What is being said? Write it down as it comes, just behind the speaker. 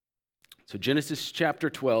So Genesis chapter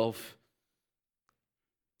 12,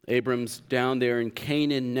 Abram's down there in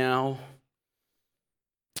Canaan now.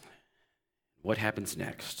 What happens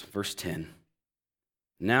next? Verse 10.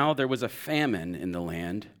 Now there was a famine in the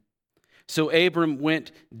land. So Abram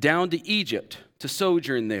went down to Egypt to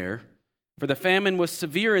sojourn there, for the famine was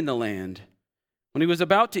severe in the land. When he was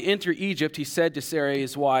about to enter Egypt, he said to Sarai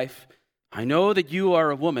his wife, I know that you are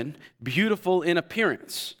a woman, beautiful in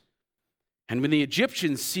appearance. And when the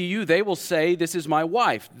Egyptians see you, they will say, this is my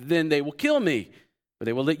wife. Then they will kill me, but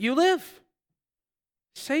they will let you live.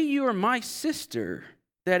 Say you are my sister,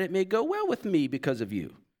 that it may go well with me because of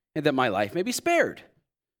you, and that my life may be spared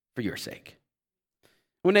for your sake.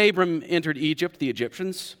 When Abram entered Egypt, the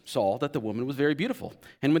Egyptians saw that the woman was very beautiful.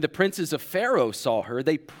 And when the princes of Pharaoh saw her,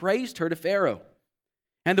 they praised her to Pharaoh.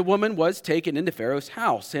 And the woman was taken into Pharaoh's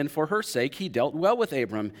house, and for her sake he dealt well with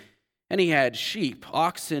Abram. And he had sheep,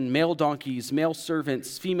 oxen, male donkeys, male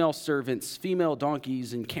servants, female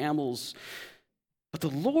donkeys, and camels. But the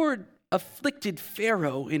Lord afflicted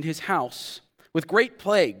Pharaoh in his house with great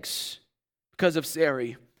plagues because of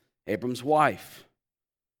Sarai, Abram's wife.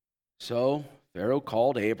 So Pharaoh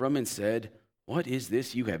called Abram and said, what is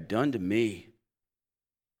this you have done to me?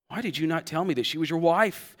 Why did you not tell me that she was your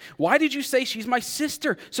wife? Why did you say she's my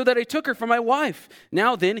sister so that I took her for my wife?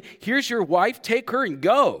 Now then, here's your wife, take her and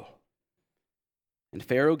go. And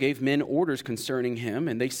Pharaoh gave men orders concerning him,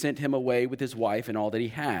 and they sent him away with his wife and all that he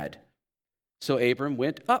had. So Abram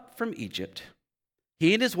went up from Egypt,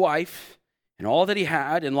 he and his wife, and all that he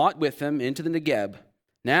had, and Lot with him, into the Negeb.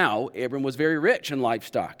 Now Abram was very rich in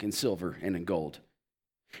livestock, in silver, and in gold.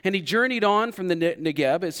 And he journeyed on from the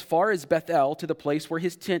Negeb as far as Bethel, to the place where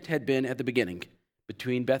his tent had been at the beginning,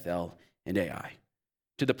 between Bethel and Ai,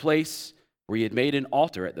 to the place where he had made an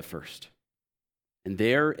altar at the first. And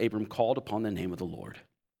there Abram called upon the name of the Lord.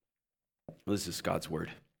 Well, this is God's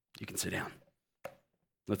word. You can sit down.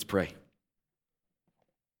 Let's pray.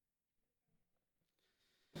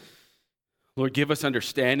 Lord, give us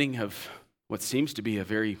understanding of what seems to be a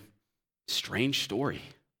very strange story.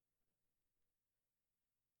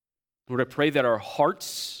 Lord, I pray that our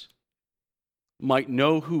hearts might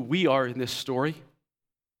know who we are in this story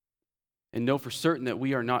and know for certain that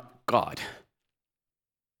we are not God,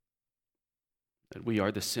 that we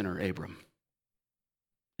are the sinner, Abram,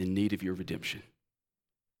 in need of your redemption.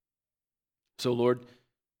 So, Lord,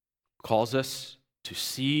 calls us to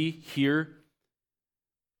see, hear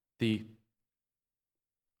the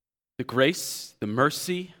grace, the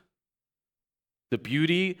mercy, the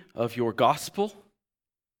beauty of your gospel,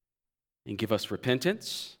 and give us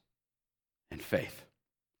repentance and faith.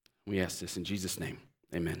 We ask this in Jesus' name.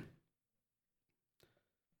 Amen.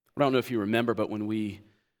 I don't know if you remember, but when we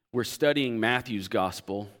were studying Matthew's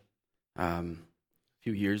gospel a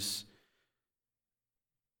few years,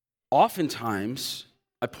 oftentimes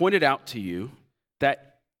I pointed out to you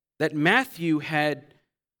that Matthew had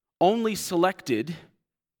only selected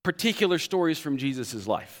particular stories from Jesus'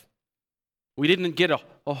 life. We didn't get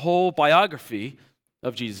a whole biography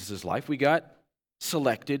of Jesus' life. We got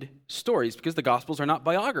selected stories because the Gospels are not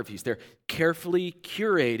biographies. They're carefully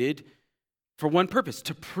curated for one purpose,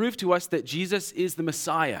 to prove to us that Jesus is the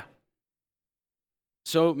Messiah.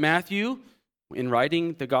 So Matthew, in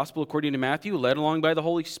writing the Gospel according to Matthew, led along by the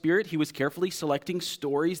Holy Spirit, he was carefully selecting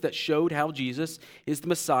stories that showed how Jesus is the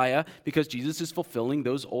Messiah because Jesus is fulfilling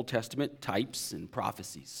those Old Testament types and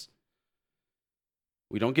prophecies.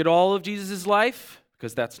 We don't get all of Jesus' life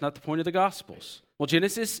because that's not the point of the Gospels. Well,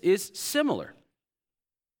 Genesis is similar.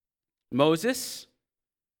 Moses,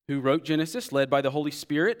 who wrote Genesis, led by the Holy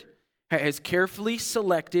Spirit, has carefully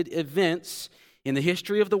selected events in the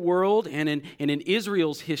history of the world and in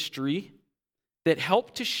Israel's history that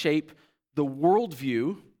help to shape the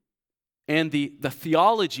worldview and the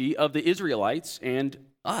theology of the Israelites and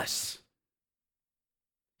us.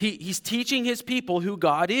 He's teaching his people who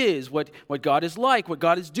God is, what God is like, what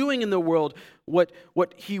God is doing in the world, what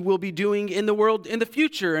he will be doing in the world in the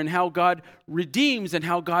future, and how God redeems and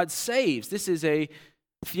how God saves. This is a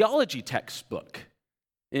theology textbook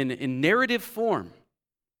in narrative form.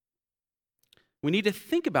 We need to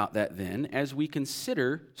think about that then as we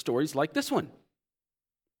consider stories like this one.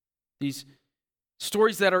 These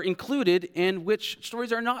stories that are included and which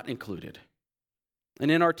stories are not included. And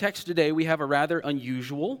in our text today, we have a rather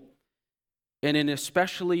unusual and an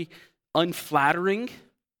especially unflattering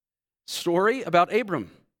story about Abram,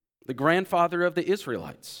 the grandfather of the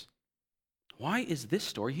Israelites. Why is this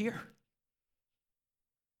story here?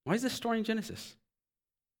 Why is this story in Genesis?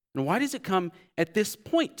 And why does it come at this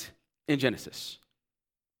point in Genesis?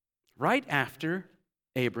 Right after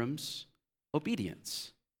Abram's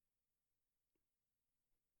obedience.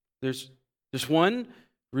 There's There's one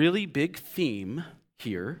really big theme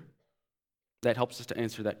here that helps us to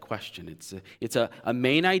answer that question. It's a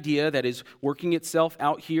main idea that is working itself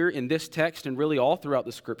out here in this text and really all throughout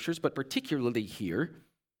the scriptures, but particularly here.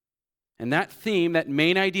 And that theme, that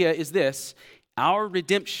main idea is this: our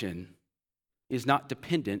redemption is not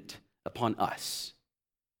dependent upon us.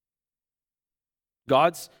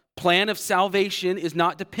 God's plan of salvation is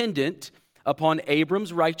not dependent upon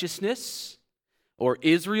Abram's righteousness or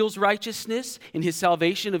Israel's righteousness, and his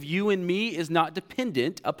salvation of you and me is not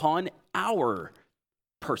dependent upon our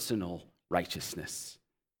personal righteousness.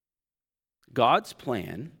 God's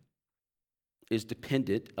plan is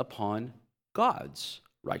dependent upon God's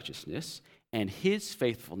righteousness and his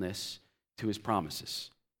faithfulness to his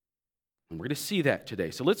promises. And we're going to see that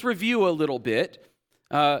today. So let's review a little bit.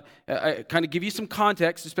 Kind of give you some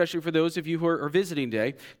context, especially for those of you who are visiting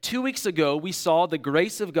today. 2 weeks ago, we saw the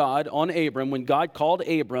grace of God on Abram when God called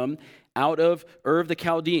Abram out of Ur of the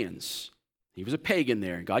Chaldeans. He was a pagan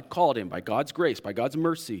there, and God called him by God's grace, by God's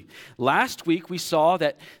mercy. Last week, we saw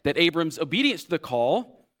that Abram's obedience to the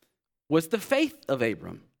call was the faith of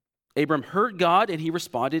Abram. Abram heard God, and he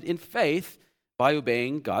responded in faith by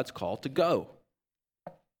obeying God's call to go.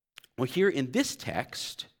 Well, here in this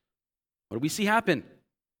text, what do we see happen?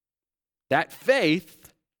 That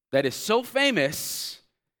faith that is so famous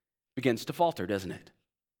begins to falter, doesn't it?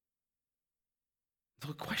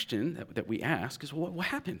 The question that we ask is, what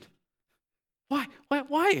happened? Why,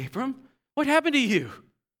 Abram? What happened to you?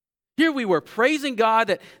 Here we were praising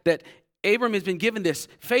God that Abram has been given this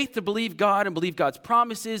faith to believe God and believe God's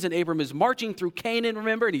promises, and Abram is marching through Canaan,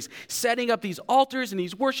 remember, and he's setting up these altars, and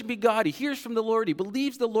he's worshiping God. He hears from the Lord. He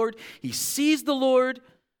believes the Lord. He sees the Lord.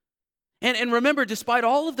 And remember, despite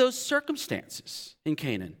all of those circumstances in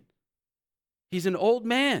Canaan, he's an old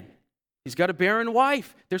man. He's got a barren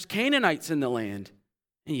wife. There's Canaanites in the land.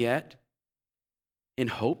 And yet, in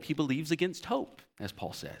hope, he believes against hope, as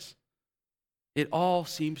Paul says. It all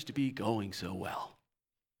seems to be going so well.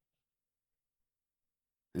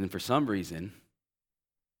 And then for some reason,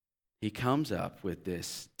 he comes up with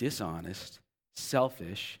this dishonest,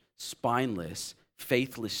 selfish, spineless,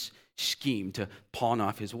 faithless scheme to pawn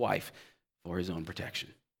off his wife for his own protection.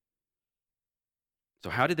 So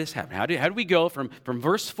how did this happen? How did we go from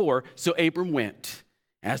verse 4, so Abram went,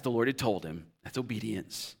 as the Lord had told him, that's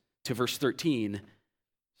obedience, to verse 13,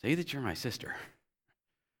 say that you're my sister.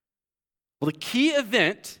 Well, the key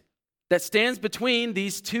event that stands between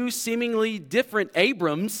these two seemingly different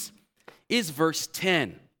Abrams is verse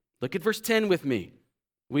 10. Look at verse 10 with me.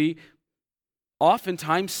 We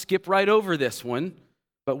oftentimes skip right over this one,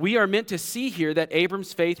 but we are meant to see here that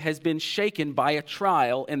Abram's faith has been shaken by a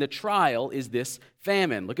trial, and the trial is this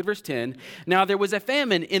famine. Look at verse 10. Now there was a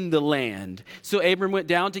famine in the land, so Abram went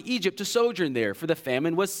down to Egypt to sojourn there, for the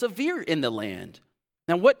famine was severe in the land.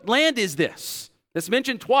 Now what land is this? It's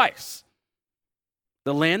mentioned twice.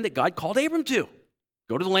 The land that God called Abram to.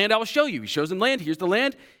 Go to the land I will show you. He shows him land. Here's the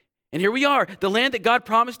land. And here we are. The land that God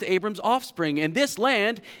promised to Abram's offspring. And this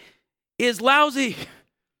land is lousy.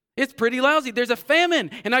 It's pretty lousy. There's a famine.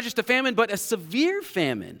 And not just a famine, but a severe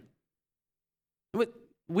famine.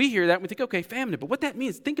 We hear that and we think, okay, famine. But what that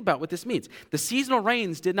means, think about what this means. The seasonal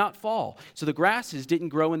rains did not fall. So the grasses didn't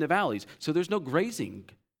grow in the valleys. So there's no grazing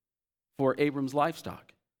for Abram's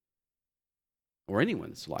livestock. Or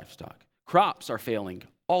anyone's livestock. Crops are failing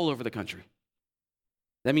all over the country.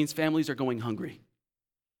 That means families are going hungry.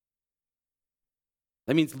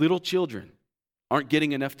 That means little children aren't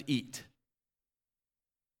getting enough to eat.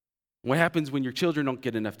 What happens when your children don't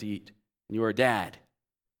get enough to eat and you're a dad?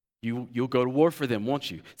 You'll go to war for them, won't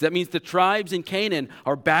you? So that means the tribes in Canaan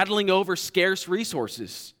are battling over scarce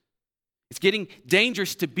resources. It's getting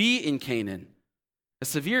dangerous to be in Canaan. A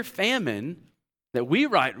severe famine that we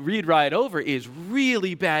read right over is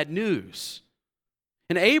really bad news.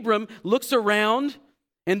 And Abram looks around,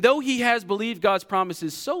 and though he has believed God's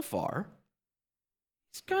promises so far,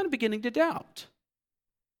 he's kind of beginning to doubt.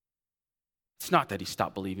 It's not that he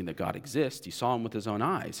stopped believing that God exists. He saw him with his own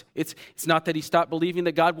eyes. It's not that he stopped believing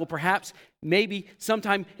that God will perhaps, maybe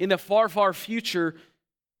sometime in the far, far future,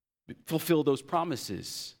 fulfill those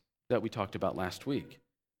promises that we talked about last week.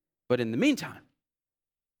 But in the meantime,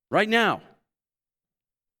 right now,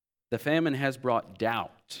 the famine has brought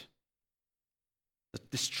doubt.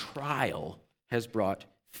 This trial has brought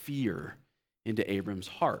fear into Abram's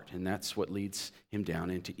heart, and that's what leads him down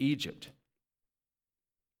into Egypt.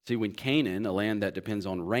 See, when Canaan, a land that depends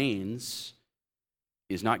on rains,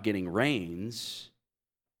 is not getting rains,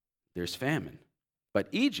 there's famine. But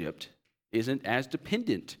Egypt isn't as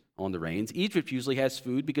dependent on the rains. Egypt usually has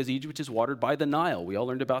food because Egypt is watered by the Nile. We all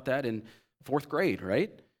learned about that in 4th grade, right?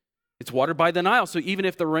 It's watered by the Nile. So even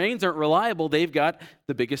if the rains aren't reliable, they've got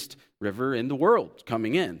the biggest river in the world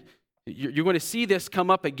coming in. You're going to see this come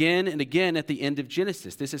up again and again at the end of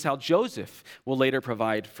Genesis. This is how Joseph will later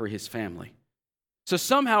provide for his family. So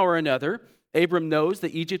somehow or another, Abram knows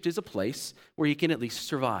that Egypt is a place where he can at least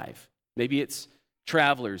survive. Maybe it's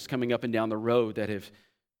travelers coming up and down the road that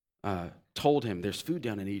have told him there's food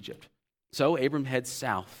down in Egypt. So Abram heads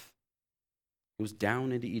south. He goes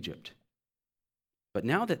down into Egypt. But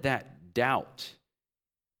now that doubt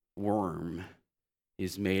worm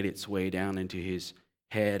has made its way down into his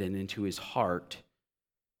head and into his heart,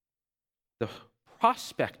 the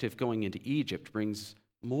prospect of going into Egypt brings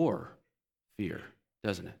more fear,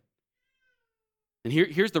 doesn't it? And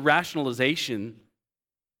here's the rationalization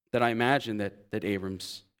that I imagine that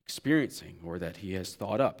Abram's experiencing or that he has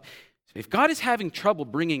thought up. If God is having trouble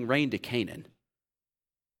bringing rain to Canaan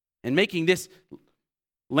and making this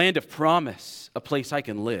land of promise a place I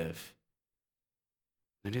can live,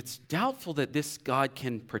 then it's doubtful that this God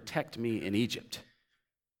can protect me in Egypt.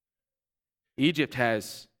 Egypt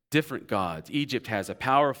has different gods. Egypt has a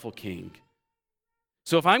powerful king.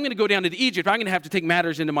 So if I'm going to go down to Egypt, I'm going to have to take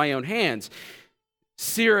matters into my own hands.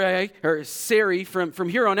 Sarai, from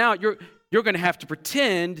here on out, you're going to have to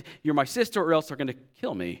pretend you're my sister or else they're going to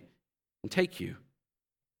kill me and take you.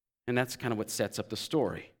 And that's kind of what sets up the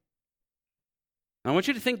story. Now, I want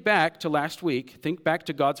you to think back to last week. Think back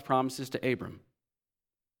to God's promises to Abram.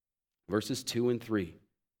 Verses 2 and 3.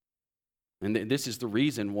 And this is the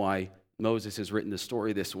reason why Moses has written the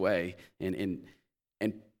story this way and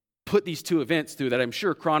put these two events through that I'm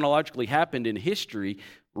sure chronologically happened in history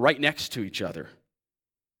right next to each other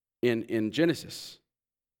in Genesis.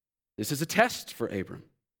 This is a test for Abram.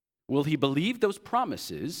 Will he believe those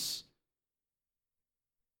promises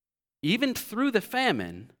even through the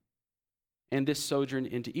famine and this sojourn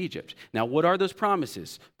into Egypt? Now, what are those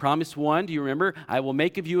promises? Promise 1, do you remember? I will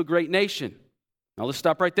make of you a great nation. Now, let's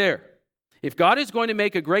stop right there. If God is going to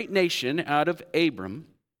make a great nation out of Abram,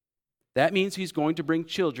 that means he's going to bring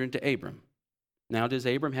children to Abram. Now, does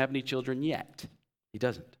Abram have any children yet? He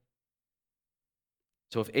doesn't.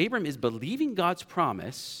 So if Abram is believing God's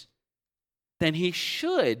promise, then he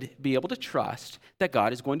should be able to trust that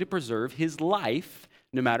God is going to preserve his life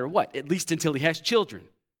no matter what, at least until he has children.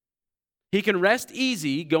 He can rest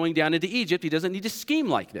easy going down into Egypt. He doesn't need to scheme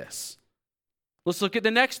like this. Let's look at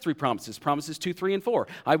the next 3 promises, promises 2, 3, and 4.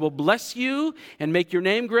 I will bless you and make your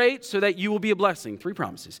name great so that you will be a blessing. 3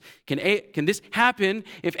 promises. Can this happen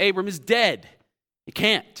if Abram is dead? It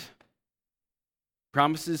can't.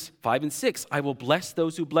 Promises 5 and 6. I will bless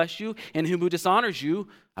those who bless you, and whom who dishonors you,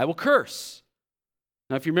 I will curse.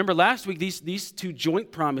 Now, if you remember last week, these 2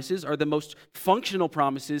 joint promises are the most functional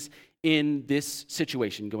promises in this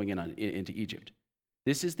situation going into Egypt.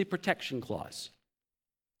 This is the protection clause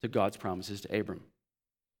to God's promises to Abram.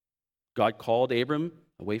 God called Abram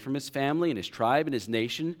away from his family and his tribe and his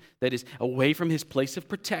nation, that is, away from his place of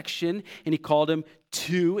protection, and he called him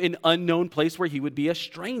to an unknown place where he would be a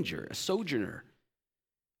stranger, a sojourner.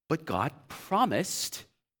 But God promised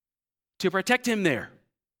to protect him there.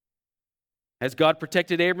 Has God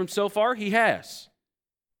protected Abram so far? He has.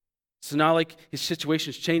 It's not like his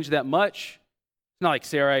situation's changed that much. It's not like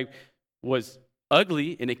Sarai was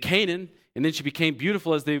ugly in Canaan and then she became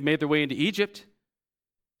beautiful as they made their way into Egypt.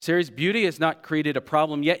 Sarai's beauty has not created a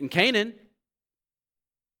problem yet in Canaan.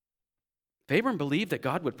 If Abram believed that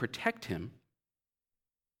God would protect him,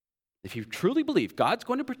 if he truly believed God's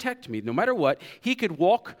going to protect me no matter what, he could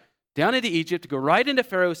walk down into Egypt, go right into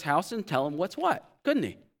Pharaoh's house and tell him what's what, couldn't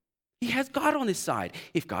he? He has God on his side.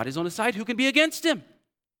 If God is on his side, who can be against him?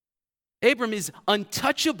 Abram is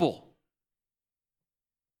untouchable.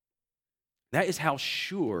 That is how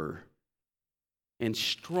sure and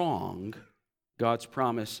strong God's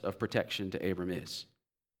promise of protection to Abram is.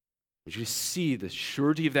 Would you see the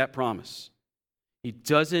surety of that promise? He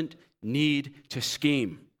doesn't need to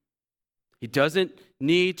scheme. He doesn't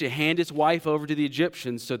need to hand his wife over to the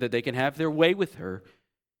Egyptians so that they can have their way with her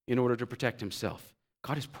in order to protect himself.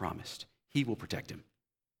 God has promised he will protect him.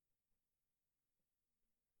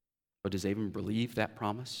 But does Abram believe that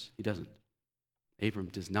promise? He doesn't. Abram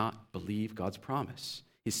does not believe God's promise.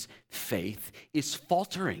 His faith is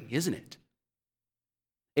faltering, isn't it?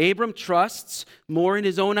 Abram trusts more in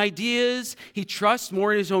his own ideas. He trusts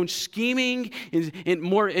more in his own scheming,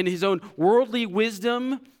 more in his own worldly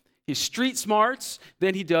wisdom, his street smarts,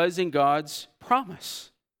 than he does in God's promise.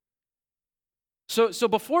 So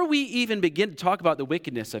before we even begin to talk about the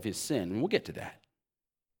wickedness of his sin, and we'll get to that,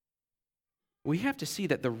 we have to see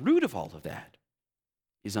that the root of all of that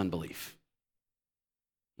is unbelief.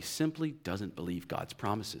 He simply doesn't believe God's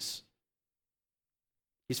promises.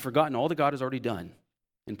 He's forgotten all that God has already done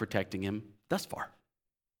in protecting him thus far.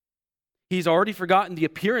 He's already forgotten the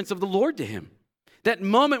appearance of the Lord to him. That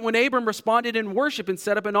moment when Abram responded in worship and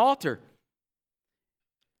set up an altar.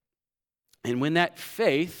 And when that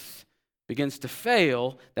faith begins to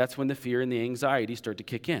fail, that's when the fear and the anxiety start to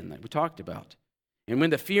kick in, like we talked about. And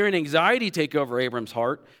when the fear and anxiety take over Abram's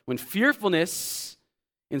heart, when fearfulness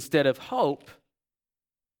instead of hope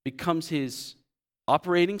becomes his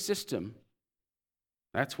operating system,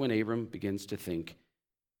 that's when Abram begins to think,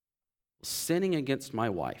 sinning against my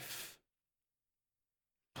wife,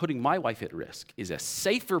 putting my wife at risk, is a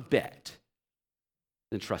safer bet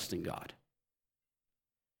than trusting God.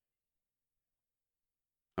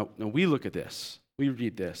 Oh, no, we look at this. We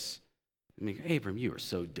read this. I mean, Abram, you are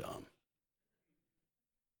so dumb.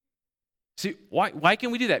 See, why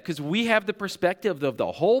can we do that? Because we have the perspective of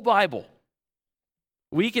the whole Bible.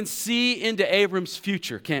 We can see into Abram's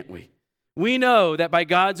future, can't we? We know that by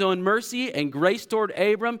God's own mercy and grace toward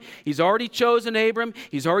Abram, he's already chosen Abram.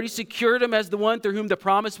 He's already secured him as the one through whom the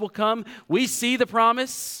promise will come. We see the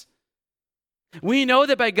promise. We know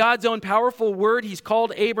that by God's own powerful word, he's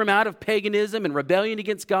called Abram out of paganism and rebellion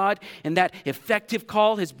against God. And that effective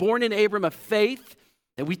call has born in Abram a faith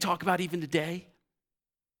that we talk about even today.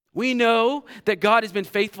 We know that God has been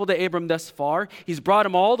faithful to Abram thus far. He's brought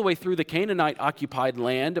him all the way through the Canaanite-occupied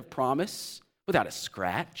land of promise without a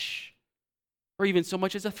scratch or even so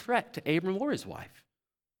much as a threat to Abram or his wife.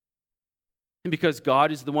 And because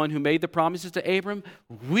God is the one who made the promises to Abram,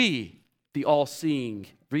 we, the all-seeing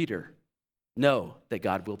reader, know that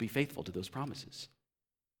God will be faithful to those promises.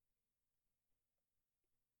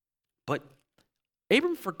 But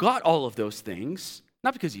Abram forgot all of those things,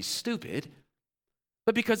 not because he's stupid,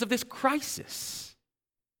 but because of this crisis,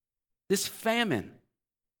 this famine.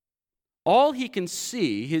 All he can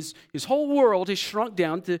see, his whole world has shrunk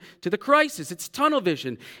down to the crisis. It's tunnel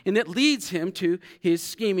vision, and it leads him to his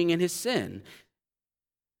scheming and his sin.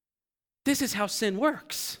 This is how sin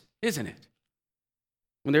works, isn't it?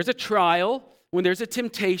 When there's a trial, when there's a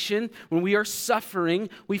temptation, when we are suffering,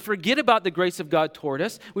 we forget about the grace of God toward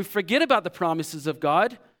us. We forget about the promises of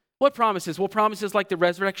God. What promises? Well, promises like the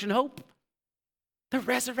resurrection hope. The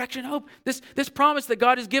resurrection hope. This promise that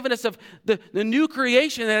God has given us of the new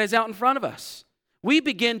creation that is out in front of us. We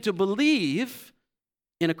begin to believe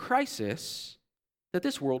in a crisis that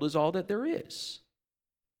this world is all that there is.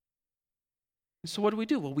 So what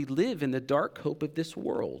do? Well, we live in the dark hope of this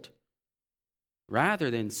world rather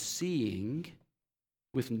than seeing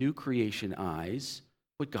with new creation eyes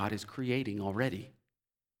what God is creating already.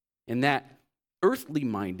 And that earthly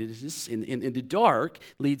mindedness in the dark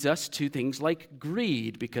leads us to things like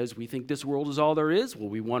greed because we think this world is all there is. Well,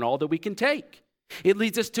 we want all that we can take. It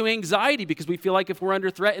leads us to anxiety because we feel like if we're under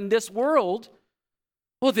threat in this world,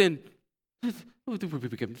 well then, we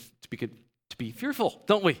begin to be fearful,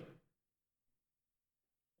 don't we?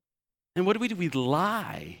 And what do? We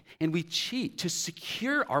lie and we cheat to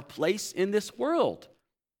secure our place in this world.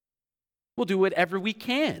 We'll do whatever we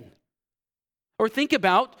can. Or think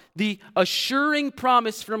about the assuring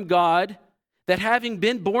promise from God that having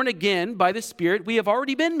been born again by the Spirit, we have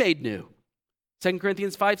already been made new. 2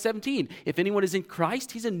 Corinthians 5:17. If anyone is in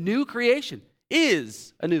Christ, he's a new creation.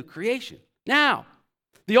 Is a new creation. Now,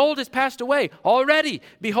 the old has passed away already.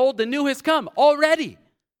 Behold, the new has come already.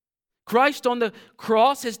 Christ on the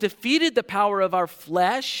cross has defeated the power of our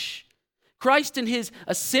flesh. Christ in his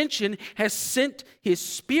ascension has sent his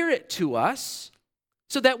Spirit to us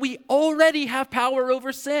so that we already have power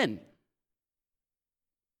over sin.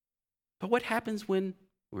 But what happens when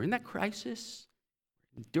we're in that crisis,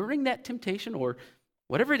 during that temptation, or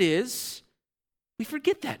whatever it is? We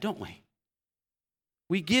forget that, don't we?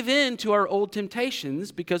 We give in to our old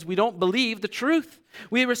temptations because we don't believe the truth.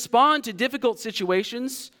 We respond to difficult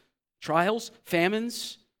situations, trials,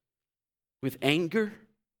 famines, with anger.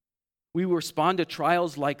 We respond to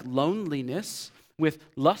trials like loneliness with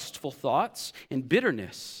lustful thoughts and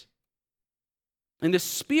bitterness. In the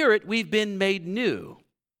Spirit, we've been made new.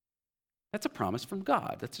 That's a promise from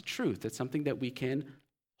God. That's a truth. That's something that we can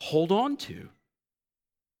hold on to.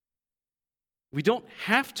 We don't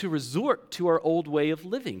have to resort to our old way of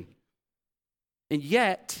living. And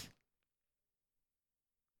yet,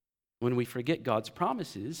 when we forget God's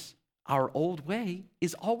promises, our old way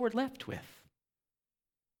is all we're left with.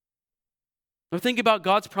 Now think about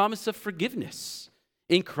God's promise of forgiveness.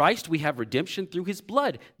 In Christ, we have redemption through his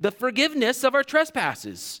blood, the forgiveness of our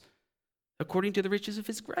trespasses, according to the riches of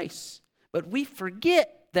his grace. But we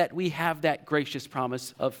forget that we have that gracious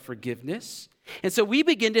promise of forgiveness. And so we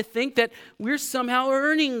begin to think that we're somehow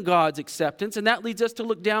earning God's acceptance, and that leads us to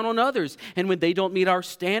look down on others. And when they don't meet our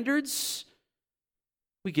standards,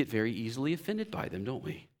 we get very easily offended by them, don't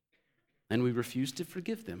we? And we refuse to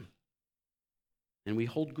forgive them. And we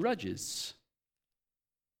hold grudges.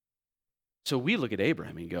 So we look at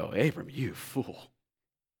Abram and go, Abram, you fool.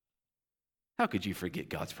 How could you forget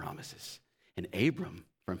God's promises? And Abram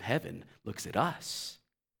from heaven looks at us.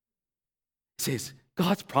 Says,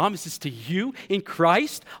 God's promises to you in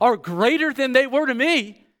Christ are greater than they were to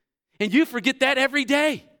me. And you forget that every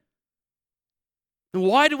day. And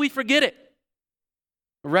why do we forget it?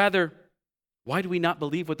 Or rather, why do we not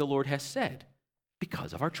believe what the Lord has said?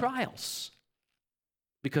 Because of our trials.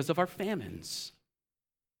 Because of our famines.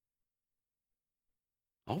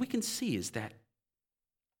 All we can see is that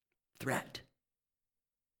threat.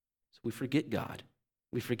 So we forget God.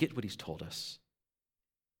 We forget what He's told us.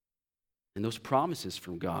 And those promises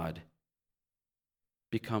from God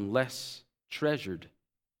become less treasured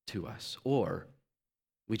to us, or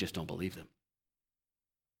we just don't believe them.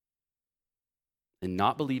 And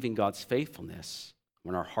not believing God's faithfulness,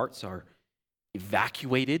 when our hearts are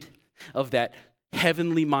evacuated of that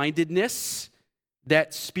heavenly mindedness,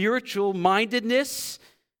 that spiritual mindedness,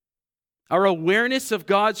 our awareness of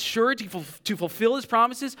God's surety to fulfill His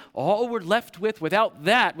promises, all we're left with without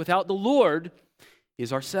that, without the Lord,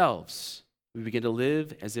 is ourselves. We begin to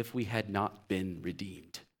live as if we had not been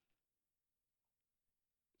redeemed.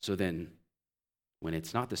 So then, when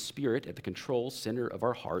it's not the Spirit at the control center of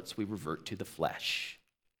our hearts, we revert to the flesh.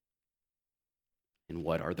 And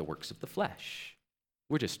what are the works of the flesh?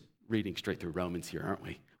 We're just reading straight through Romans here, aren't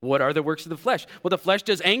we? What are the works of the flesh? Well, the flesh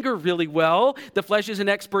does anger really well. The flesh is an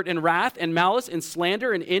expert in wrath and malice and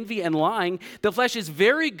slander and envy and lying. The flesh is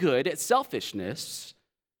very good at selfishness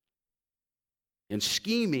and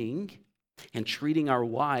scheming and treating our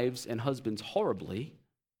wives and husbands horribly.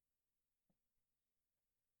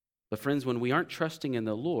 But friends, when we aren't trusting in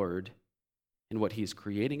the Lord and what He's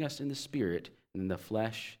creating us in the Spirit, then the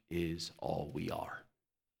flesh is all we are.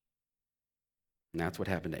 And that's what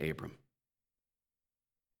happened to Abram.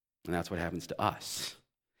 And that's what happens to us.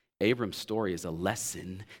 Abram's story is a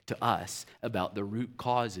lesson to us about the root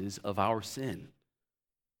causes of our sin.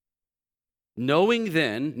 Knowing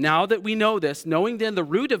then, now that we know this, knowing then the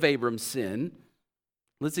root of Abram's sin,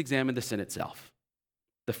 let's examine the sin itself.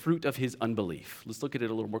 The fruit of his unbelief. Let's look at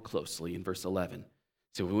it a little more closely in verse 11.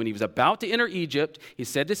 So when he was about to enter Egypt, he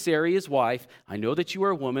said to Sarai, his wife, I know that you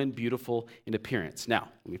are a woman beautiful in appearance. Now,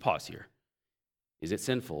 let me pause here. Is it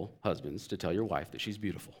sinful, husbands, to tell your wife that she's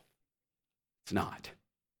beautiful? It's not.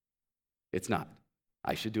 It's not.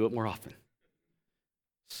 I should do it more often.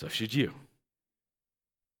 So should you.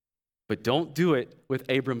 But don't do it with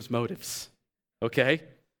Abram's motives, okay?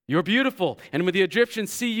 You're beautiful. And when the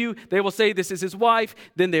Egyptians see you, they will say, this is his wife.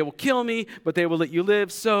 Then they will kill me, but they will let you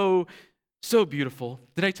live. So beautiful.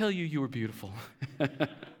 Did I tell you you were beautiful?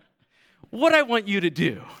 What I want you to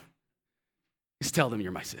do is tell them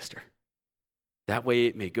you're my sister. That way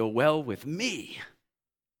it may go well with me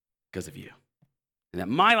because of you. And that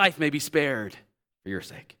my life may be spared for your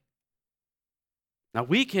sake. Now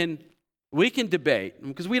we can debate,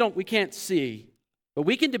 because we can't see, but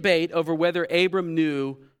we can debate over whether Abram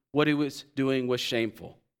knew what he was doing was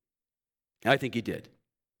shameful. I think he did.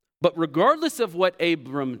 But regardless of what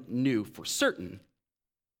Abram knew for certain,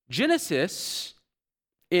 Genesis,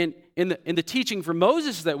 in the teaching from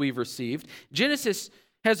Moses that we've received, Genesis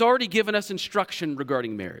has already given us instruction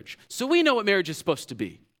regarding marriage. So we know what marriage is supposed to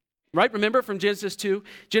be. Right? Remember from Genesis 2?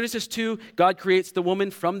 Genesis 2, God creates the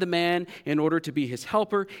woman from the man in order to be his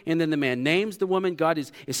helper. And then the man names the woman. God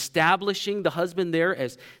is establishing the husband there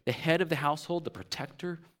as the head of the household, the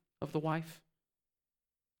protector of the wife.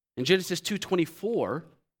 In Genesis 2:24,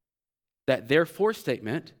 that therefore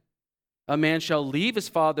statement, a man shall leave his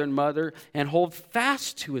father and mother and hold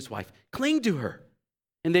fast to his wife, cling to her,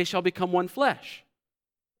 and they shall become one flesh.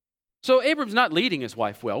 So Abram's not leading his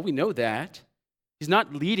wife well. We know that. He's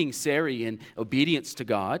not leading Sarai in obedience to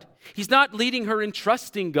God. He's not leading her in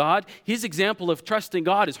trusting God. His example of trusting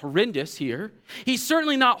God is horrendous here. He's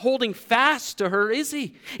certainly not holding fast to her, is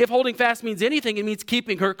he? If holding fast means anything, it means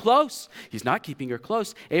keeping her close. He's not keeping her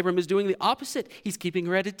close. Abram is doing the opposite. He's keeping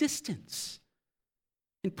her at a distance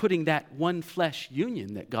and putting that one flesh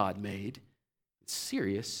union that God made at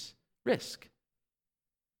serious risk.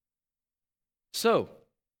 So,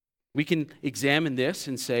 we can examine this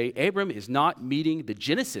and say, Abram is not meeting the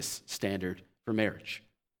Genesis standard for marriage.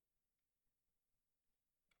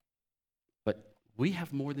 But we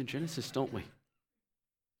have more than Genesis, don't we?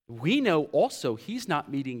 We know also he's not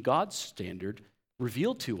meeting God's standard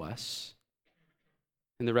revealed to us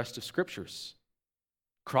in the rest of Scriptures.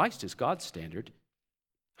 Christ is God's standard.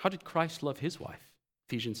 How did Christ love his wife?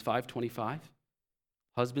 Ephesians 5:25.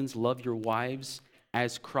 Husbands, love your wives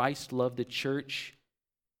as Christ loved the church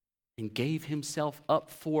and gave himself up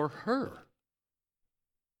for her.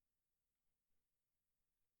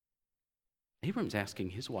 Abram's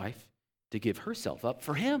asking his wife to give herself up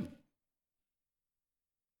for him.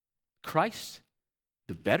 Christ,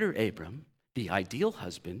 the better Abram, the ideal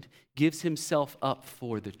husband, gives himself up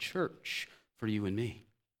for the church, for you and me.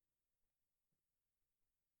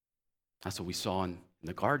 That's what we saw in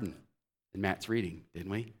the garden in Matt's reading,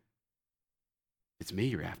 didn't we? It's me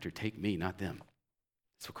you're after. Take me, not them.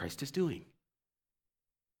 That's what Christ is doing.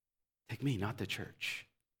 Take me, not the church.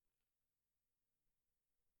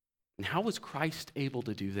 And how was Christ able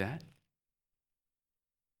to do that?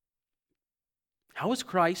 How was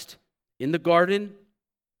Christ in the garden,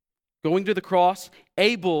 going to the cross,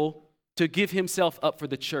 able to give himself up for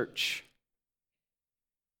the church?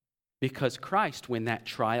 Because Christ, when that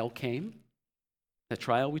trial came, that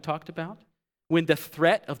trial we talked about, when the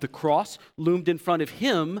threat of the cross loomed in front of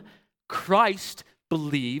him, Christ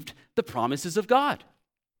believed the promises of God.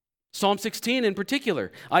 Psalm 16 in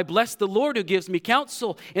particular, I bless the Lord who gives me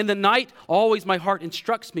counsel. In the night, always my heart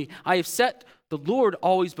instructs me. I have set the Lord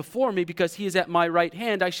always before me because he is at my right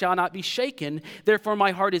hand. I shall not be shaken. Therefore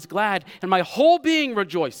my heart is glad and my whole being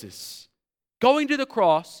rejoices. Going to the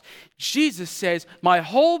cross, Jesus says, my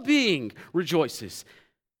whole being rejoices.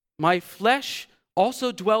 My flesh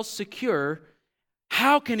also dwells secure.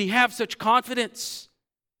 How can he have such confidence?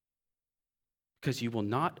 Because you will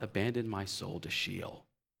not abandon my soul to Sheol,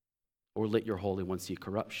 or let your Holy One see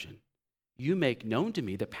corruption. You make known to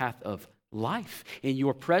me the path of life. In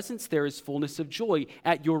your presence there is fullness of joy.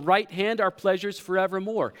 At your right hand are pleasures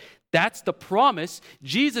forevermore. That's the promise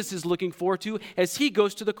Jesus is looking forward to as he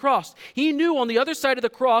goes to the cross. He knew on the other side of the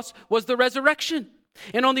cross was the resurrection.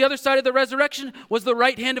 And on the other side of the resurrection was the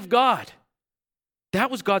right hand of God. That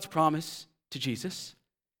was God's promise to Jesus.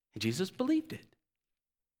 And Jesus believed it.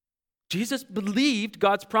 Jesus believed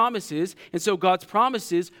God's promises, and so God's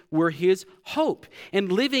promises were his hope.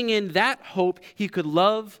 And living in that hope, he could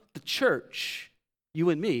love the church, you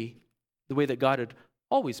and me, the way that God had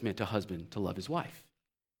always meant a husband to love his wife.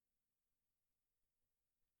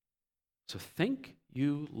 So thank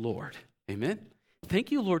you, Lord. Amen?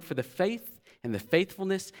 Thank you, Lord, for the faith and the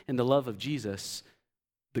faithfulness and the love of Jesus,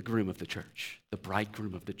 the groom of the church, the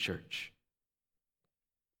bridegroom of the church.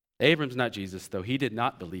 Abram's not Jesus, though. He did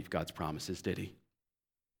not believe God's promises, did he?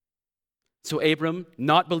 So Abram,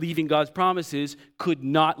 not believing God's promises, could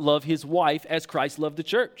not love his wife as Christ loved the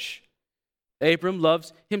church. Abram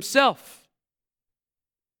loves himself.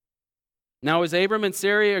 Now, as Abram and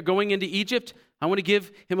Sarai are going into Egypt, I want to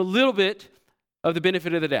give him a little bit of the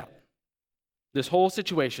benefit of the doubt. This whole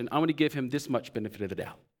situation, I want to give him this much benefit of the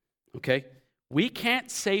doubt. Okay? We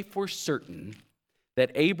can't say for certain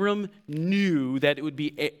that Abram knew that it would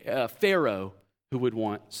be Pharaoh who would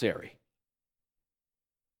want Sarai.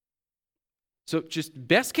 So just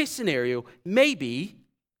best case scenario, maybe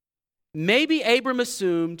Abram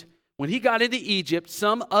assumed when he got into Egypt,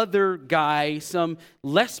 some other guy, some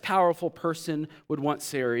less powerful person would want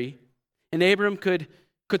Sarai, and Abram could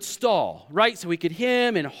stall, right? So he could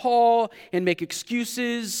hem and haw and make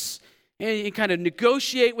excuses and kind of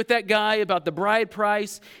negotiate with that guy about the bride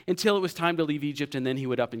price until it was time to leave Egypt, and then he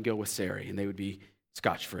would up and go with Sarai, and they would be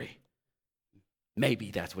scotch-free.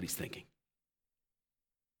 Maybe that's what he's thinking.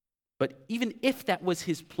 But even if that was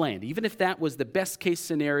his plan, even if that was the best-case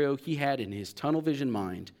scenario he had in his tunnel vision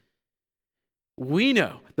mind, we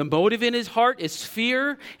know the motive in his heart is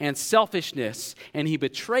fear and selfishness, and he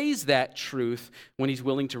betrays that truth when he's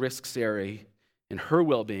willing to risk Sarai and her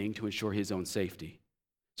well-being to ensure his own safety.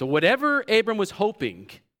 So whatever Abram was hoping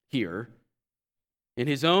here, in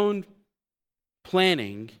his own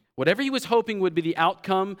planning, whatever he was hoping would be the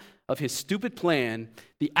outcome of his stupid plan,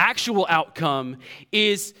 the actual outcome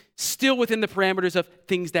is still within the parameters of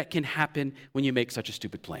things that can happen when you make such a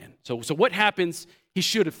stupid plan. So what happens he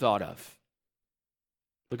should have thought of?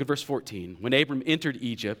 Look at verse 14. When Abram entered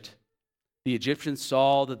Egypt, the Egyptians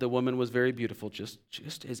saw that the woman was very beautiful, just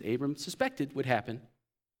as Abram suspected would happen.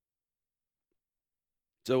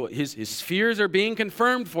 So his fears are being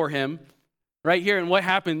confirmed for him right here. And what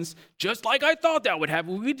happens, just like I thought that would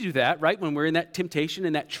happen, we do that, right? When we're in that temptation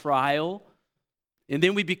and that trial. And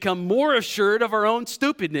then we become more assured of our own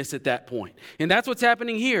stupidness at that point. And that's what's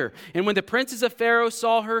happening here. And when the princes of Pharaoh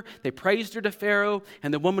saw her, they praised her to Pharaoh,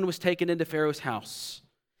 and the woman was taken into Pharaoh's house.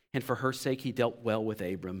 And for her sake, he dealt well with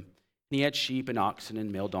Abram. And he had sheep and oxen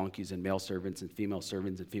and male donkeys and male servants and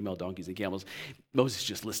female donkeys and camels. Moses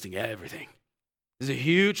just listing everything. This is a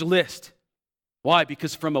huge list. Why?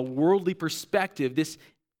 Because from a worldly perspective, this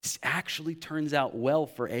actually turns out well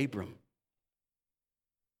for Abram.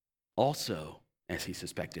 Also, as he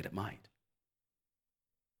suspected it might.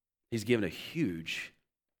 He's given a huge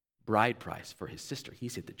bride price for his sister.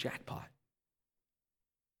 He's hit the jackpot.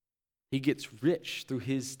 He gets rich through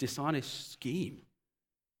his dishonest scheme.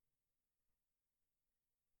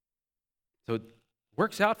 So it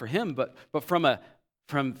works out for him, but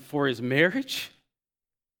for his marriage,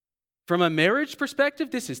 from a marriage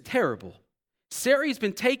perspective, this is terrible. Sarai's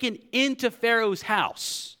been taken into Pharaoh's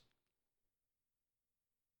house.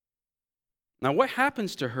 Now, what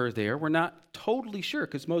happens to her there, we're not totally sure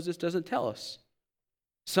because Moses doesn't tell us.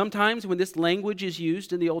 Sometimes when this language is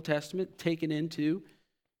used in the Old Testament, taken into,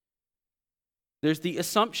 there's the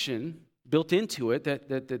assumption built into it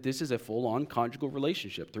that this is a full-on conjugal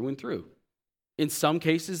relationship through and through. In some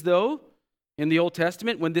cases, though, in the Old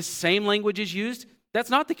Testament, when this same language is used, that's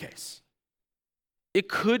not the case. It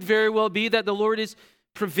could very well be that the Lord is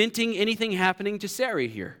preventing anything happening to Sarai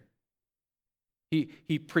here.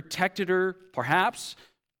 He protected her, perhaps,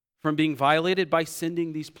 from being violated by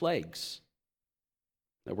sending these plagues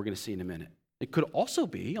that we're going to see in a minute. It could also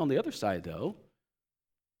be, on the other side, though,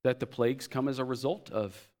 that the plagues come as a result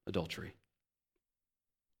of adultery.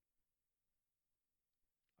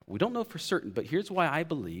 We don't know for certain, but here's why I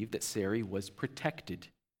believe that Sarai was protected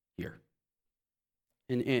here.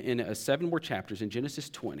 In 7 more chapters, in Genesis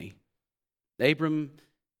 20, Abram,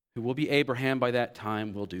 who will be Abraham by that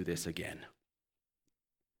time, will do this again.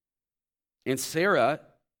 And Sarah,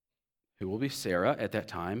 who will be Sarah at that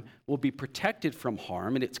time, will be protected from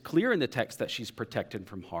harm. And it's clear in the text that she's protected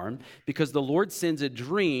from harm because the Lord sends a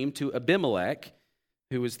dream to Abimelech,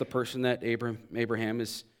 who is the person that Abraham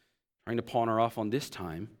is trying to pawn her off on this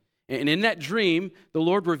time. And in that dream, the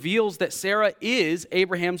Lord reveals that Sarah is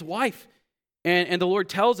Abraham's wife. And the Lord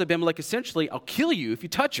tells Abimelech essentially, I'll kill you if you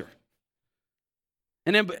touch her.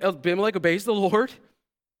 And then Abimelech obeys the Lord.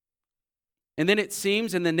 And then it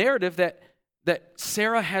seems in the narrative that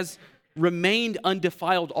Sarah has remained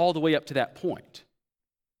undefiled all the way up to that point.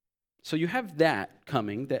 So you have that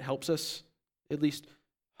coming that helps us at least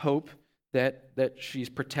hope that she's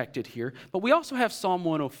protected here. But we also have Psalm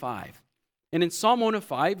 105. And in Psalm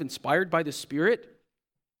 105, inspired by the Spirit,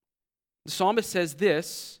 the psalmist says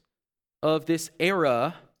this of this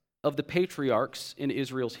era of the patriarchs in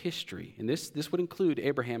Israel's history. And this would include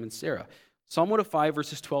Abraham and Sarah. Psalm 105,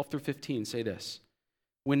 verses 12 through 15 say this.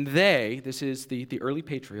 When they, this is the early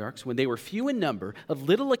patriarchs, when they were few in number, of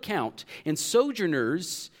little account, and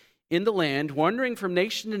sojourners in the land, wandering from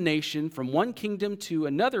nation to nation, from one kingdom to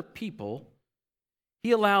another people,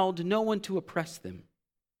 he allowed no one to oppress them.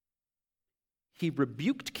 He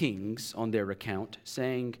rebuked kings on their account,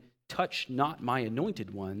 saying, touch not my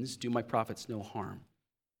anointed ones, do my prophets no harm.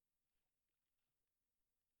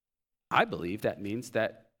 I believe that means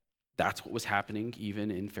that's what was happening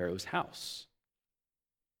even in Pharaoh's house.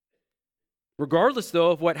 Regardless,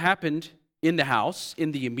 though, of what happened in the house,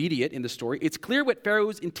 in the immediate, in the story, it's clear what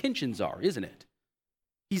Pharaoh's intentions are, isn't it?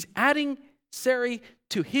 He's adding Sarai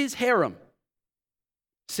to his harem.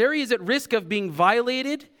 Sarai is at risk of being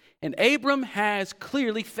violated, and Abram has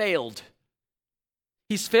clearly failed.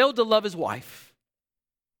 He's failed to love his wife.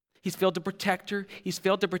 He's failed to protect her. He's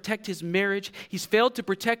failed to protect his marriage. He's failed to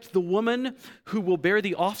protect the woman who will bear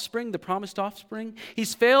the offspring, the promised offspring.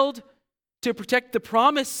 He's failed to protect the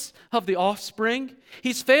promise of the offspring.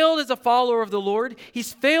 He's failed as a follower of the Lord.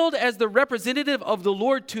 He's failed as the representative of the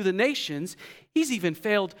Lord to the nations. He's even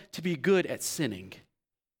failed to be good at sinning.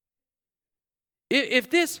 If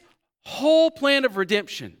this whole plan of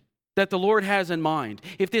redemption that the Lord has in mind,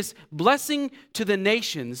 if this blessing to the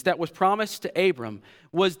nations that was promised to Abram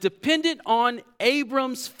was dependent on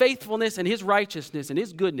Abram's faithfulness and his righteousness and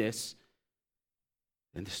his goodness,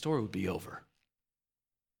 then the story would be over.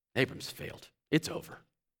 Abram's failed. It's over.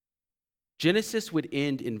 Genesis would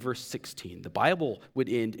end in verse 16. The Bible would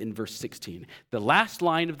end in verse 16. The last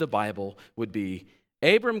line of the Bible would be,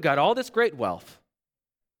 Abram got all this great wealth,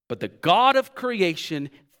 but the God of creation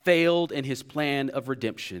failed in his plan of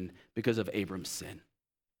redemption because of Abram's sin.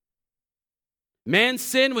 Man's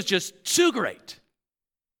sin was just too great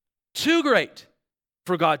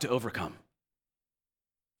for God to overcome.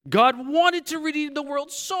 God wanted to redeem the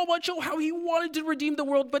world so much, how he wanted to redeem the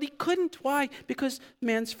world, but he couldn't. Why? Because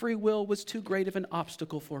man's free will was too great of an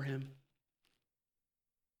obstacle for him.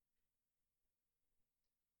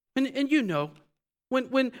 And you know,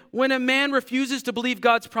 when a man refuses to believe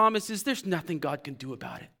God's promises, there's nothing God can do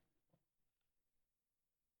about it.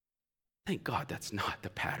 Thank God that's not the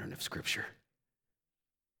pattern of Scripture.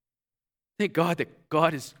 Thank God that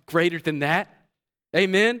God is greater than that.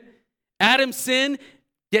 Amen? Adam's sin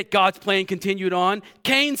yet God's plan continued on.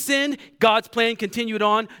 Cain sinned, God's plan continued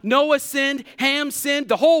on. Noah sinned, Ham sinned,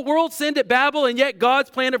 the whole world sinned at Babel, and yet God's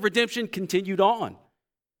plan of redemption continued on.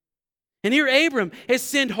 And here Abram has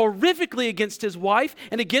sinned horrifically against his wife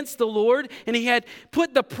and against the Lord, and he had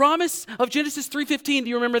put the promise of Genesis 3:15, do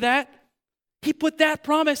you remember that? He put that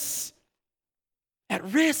promise at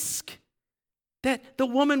risk, that the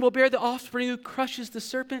woman will bear the offspring who crushes the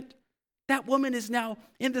serpent. That woman is now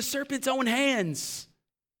in the serpent's own hands.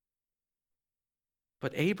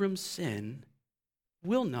 But Abram's sin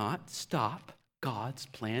will not stop God's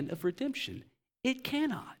plan of redemption. It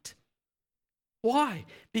cannot. Why?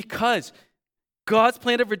 Because God's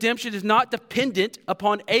plan of redemption is not dependent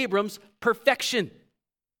upon Abram's perfection.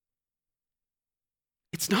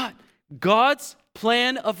 It's not. God's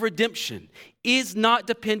plan of redemption is not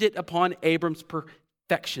dependent upon Abram's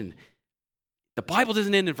perfection. The Bible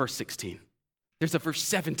doesn't end in verse 16. There's a verse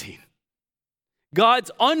 17.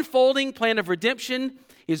 God's unfolding plan of redemption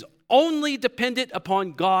is only dependent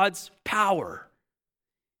upon God's power.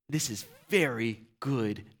 This is very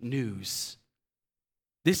good news.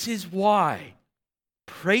 This is why,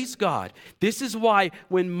 praise God, this is why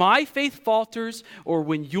when my faith falters or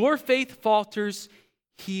when your faith falters,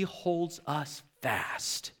 He holds us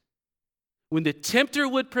fast. When the tempter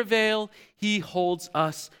would prevail, He holds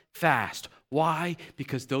us fast. Why?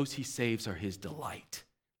 Because those He saves are His delight.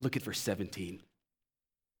 Look at verse 17.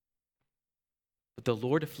 But the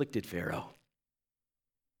Lord afflicted Pharaoh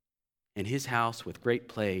and his house with great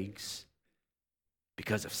plagues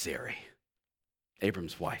because of Sarai,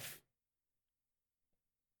 Abram's wife.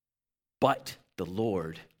 But the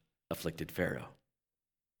Lord afflicted Pharaoh.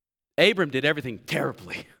 Abram did everything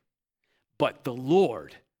terribly, but the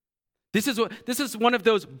Lord. This is one of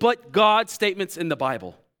those but God statements in the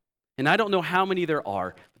Bible. And I don't know how many there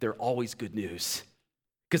are, but they're always good news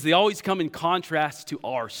because they always come in contrast to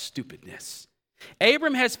our stupidness.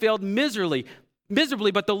 Abram has failed miserably,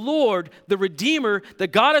 but the Lord, the Redeemer, the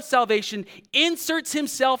God of salvation, inserts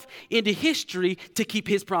Himself into history to keep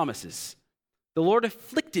His promises. The Lord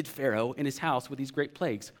afflicted Pharaoh and his house with these great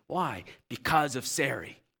plagues. Why? Because of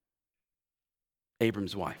Sarai,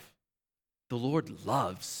 Abram's wife. The Lord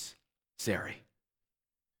loves Sarai.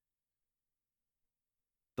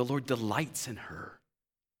 The Lord delights in her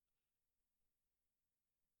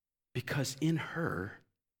because in her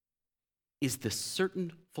is the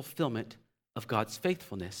certain fulfillment of God's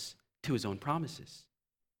faithfulness to His own promises.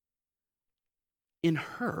 In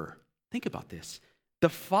her, think about this, the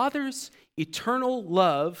Father's eternal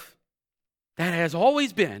love that has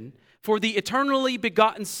always been for the eternally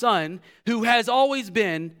begotten Son who has always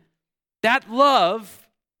been, that love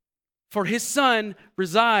for His Son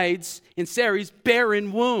resides in Sarai's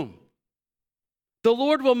barren womb. The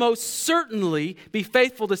Lord will most certainly be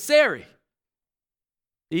faithful to Sarai,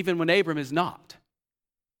 even when Abram is not.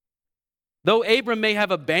 Though Abram may have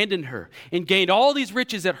abandoned her and gained all these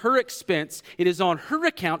riches at her expense, it is on her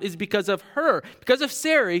account, it is because of her, because of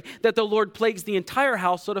Sarai, that the Lord plagues the entire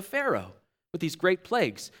household of Pharaoh with these great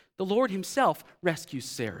plagues. The Lord Himself rescues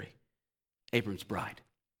Sarai, Abram's bride.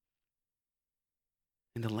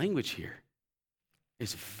 And the language here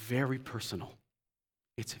is very personal.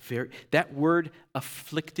 That word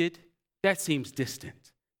afflicted, that seems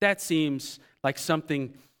distant. That seems like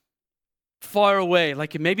something far away,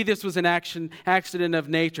 like maybe this was an accident of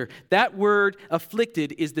nature. That word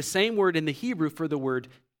afflicted is the same word in the Hebrew for the word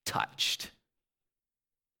touched.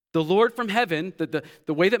 The Lord from heaven,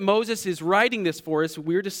 the way that Moses is writing this for us,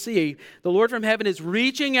 we're to see, the Lord from heaven is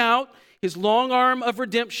reaching out His long arm of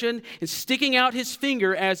redemption and sticking out His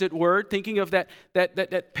finger, as it were, thinking of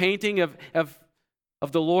that painting of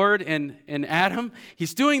the Lord and Adam.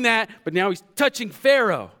 He's doing that, but now He's touching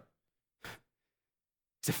Pharaoh.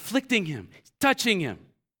 He's afflicting him. He's touching him.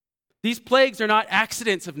 These plagues are not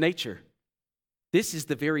accidents of nature. This is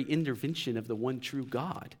the very intervention of the one true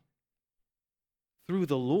God. Through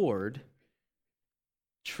the Lord,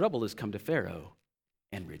 trouble has come to Pharaoh,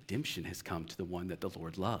 and redemption has come to the one that the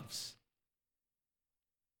Lord loves.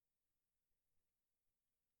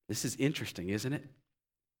 This is interesting, isn't it?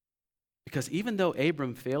 Because even though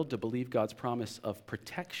Abram failed to believe God's promise of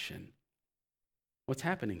protection, what's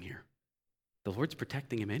happening here? The Lord's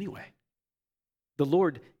protecting him anyway. The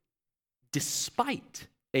Lord, despite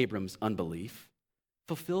Abram's unbelief,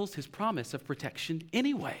 fulfills His promise of protection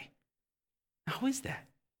anyway. How is that?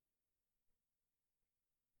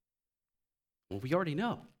 Well, we already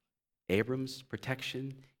know. Abram's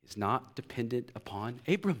protection is not dependent upon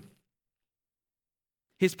Abram.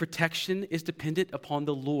 His protection is dependent upon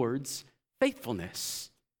the Lord's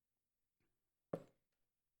faithfulness.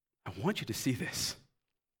 I want you to see this.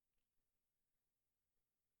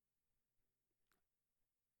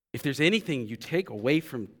 if there's anything you take away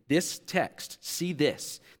from this text, see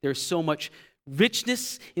this. There's so much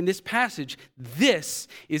richness in this passage. This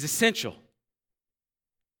is essential.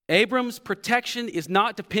 Abram's protection is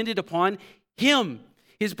not dependent upon him.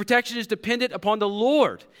 His protection is dependent upon the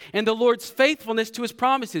Lord and the Lord's faithfulness to his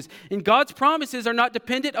promises. And God's promises are not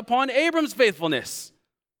dependent upon Abram's faithfulness.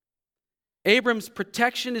 Abram's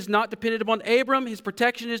protection is not dependent upon Abram. His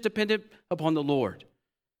protection is dependent upon the Lord.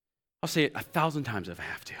 I'll say it 1,000 times if I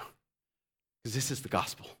have to, because this is the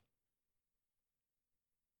gospel.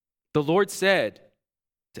 The Lord said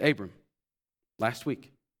to Abram last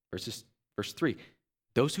week, verse 3,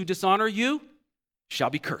 those who dishonor you shall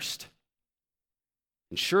be cursed.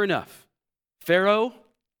 And sure enough, Pharaoh,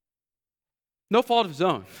 no fault of his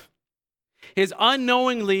own, has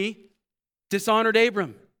unknowingly dishonored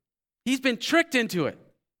Abram. He's been tricked into it.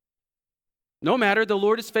 No matter, the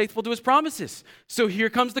Lord is faithful to his promises. So here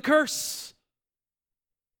comes the curse.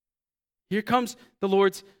 Here comes the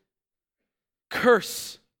Lord's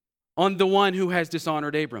curse on the one who has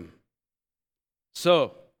dishonored Abram.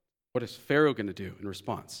 So, what is Pharaoh going to do in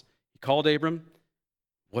response? He called Abram,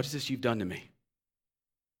 what is this you've done to me?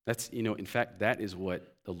 That's, in fact, that is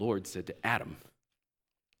what the Lord said to Adam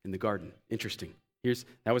in the garden. Interesting.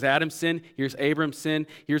 That was Adam's sin. Here's Abram's sin.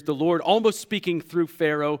 Here's the Lord almost speaking through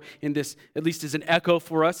Pharaoh in this, at least as an echo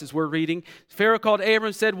for us as we're reading. Pharaoh called Abram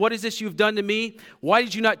and said, what is this you've done to me? Why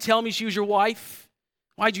did you not tell me she was your wife?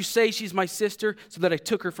 Why did you say she's my sister so that I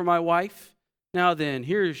took her for my wife? Now then,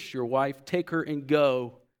 here's your wife. Take her and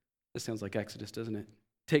go. This sounds like Exodus, doesn't it?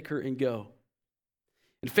 Take her and go.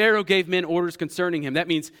 And Pharaoh gave men orders concerning him. That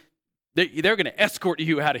means they're going to escort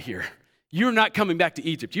you out of here. You're not coming back to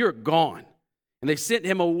Egypt. You're gone. And they sent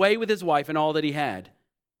him away with his wife and all that he had.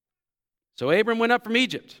 So Abram went up from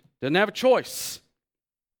Egypt. Didn't have a choice.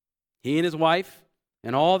 He and his wife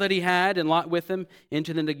and all that he had and Lot with him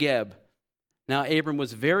into the Negeb. Now Abram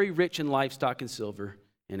was very rich in livestock and silver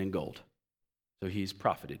and in gold. So he's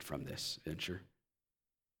profited from this venture,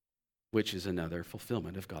 which is another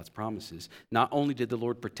fulfillment of God's promises. Not only did the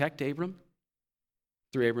Lord protect Abram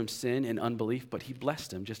through Abram's sin and unbelief, but he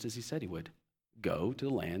blessed him just as he said he would. Go to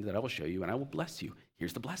the land that I will show you, and I will bless you.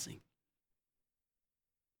 Here's the blessing.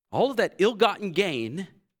 All of that ill-gotten gain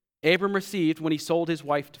Abram received when he sold his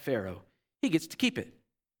wife to Pharaoh, he gets to keep it.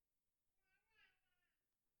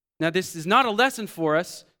 Now, this is not a lesson for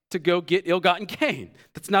us to go get ill-gotten gain.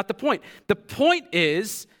 That's not the point. The point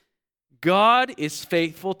is, God is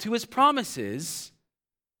faithful to his promises,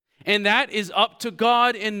 and that is up to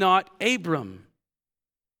God and not Abram.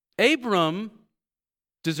 Abram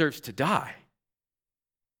deserves to die.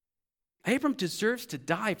 Abram deserves to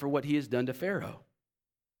die for what he has done to Pharaoh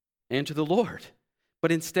and to the Lord.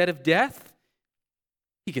 But instead of death,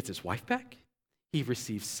 he gets his wife back. He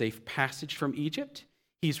receives safe passage from Egypt.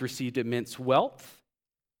 He's received immense wealth.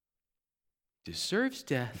 Deserves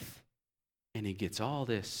death, and he gets all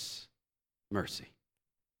this mercy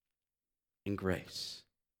and grace.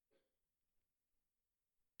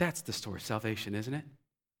 That's the story of salvation, isn't it?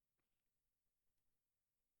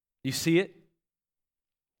 You see it?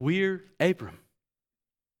 We're Abram.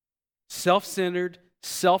 Self-centered,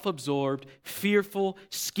 self-absorbed, fearful,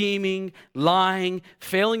 scheming, lying,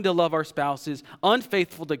 failing to love our spouses,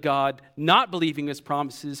 unfaithful to God, not believing his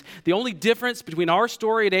promises. The only difference between our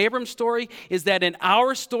story and Abram's story is that in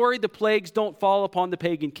our story, the plagues don't fall upon the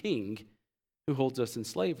pagan king who holds us in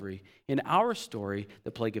slavery. In our story, the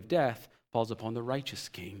plague of death falls upon the righteous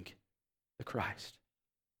king, the Christ.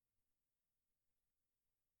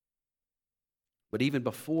 But even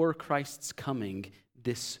before Christ's coming,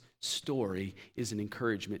 this story is an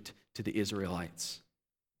encouragement to the Israelites.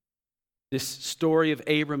 This story of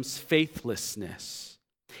Abram's faithlessness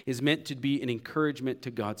is meant to be an encouragement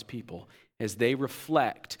to God's people as they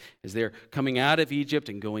reflect, as they're coming out of Egypt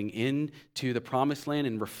and going into the promised land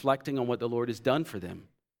and reflecting on what the Lord has done for them.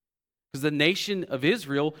 Because the nation of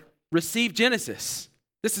Israel received Genesis.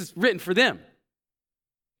 This is written for them.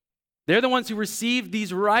 They're the ones who received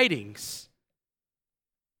these writings.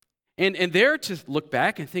 And they're to look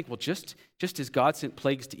back and think, well, just as God sent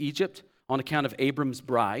plagues to Egypt on account of Abram's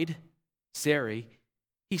bride, Sarai,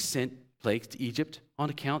 he sent plagues to Egypt on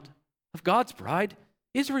account of God's bride,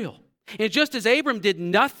 Israel. And just as Abram did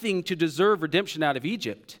nothing to deserve redemption out of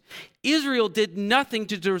Egypt, Israel did nothing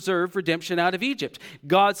to deserve redemption out of Egypt.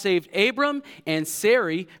 God saved Abram and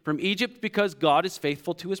Sarai from Egypt because God is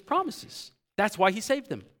faithful to his promises. That's why he saved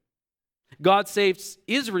them. God saves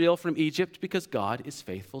Israel from Egypt because God is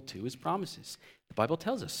faithful to his promises. The Bible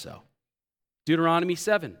tells us so. Deuteronomy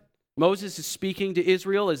 7. Moses is speaking to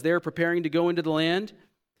Israel as they're preparing to go into the land.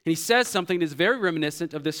 And he says something that is very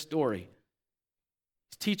reminiscent of this story.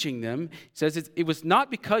 He's teaching them. He says it was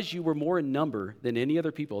not because you were more in number than any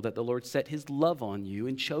other people that the Lord set his love on you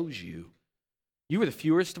and chose you. You were the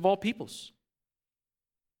fewest of all peoples.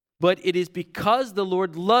 But it is because the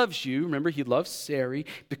Lord loves you, remember he loves Sarai,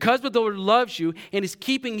 because the Lord loves you and is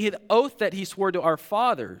keeping his oath that he swore to our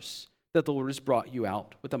fathers, that the Lord has brought you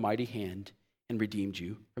out with a mighty hand and redeemed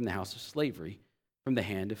you from the house of slavery, from the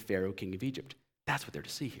hand of Pharaoh, king of Egypt. That's what they're to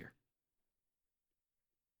see here.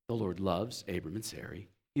 The Lord loves Abram and Sarai.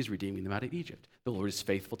 He's redeeming them out of Egypt. The Lord is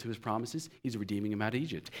faithful to his promises. He's redeeming them out of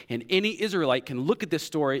Egypt. And any Israelite can look at this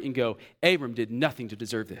story and go, Abram did nothing to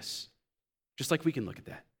deserve this. Just like we can look at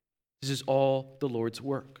that. This is all the Lord's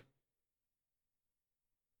work.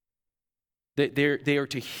 They are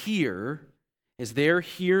to hear, as they're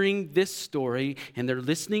hearing this story and they're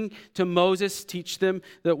listening to Moses teach them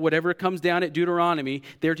that whatever comes down at Deuteronomy,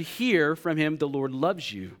 they're to hear from him, the Lord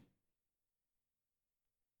loves you.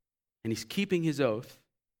 And he's keeping his oath.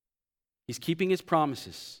 He's keeping his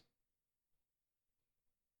promises.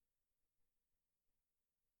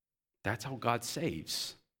 That's how God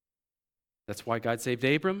saves. That's why God saved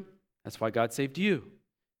Abram. That's why God saved you,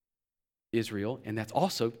 Israel. And that's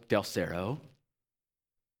also, Del Cerro,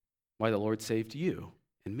 why the Lord saved you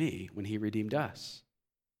and me when he redeemed us.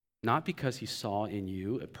 Not because he saw in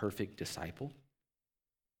you a perfect disciple,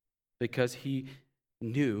 because he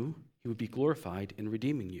knew he would be glorified in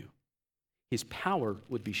redeeming you. His power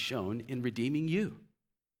would be shown in redeeming you.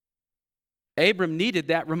 Abram needed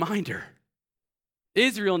that reminder.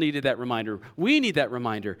 Israel needed that reminder. We need that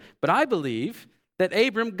reminder. But I believe that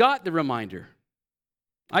Abram got the reminder.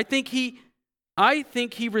 I think he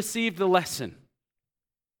received the lesson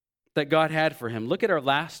that God had for him. Look at our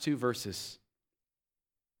last two verses.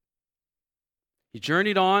 He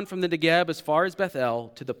journeyed on from the Negeb as far as Bethel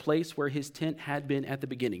to the place where his tent had been at the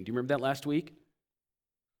beginning. Do you remember that last week?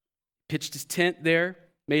 Pitched his tent there,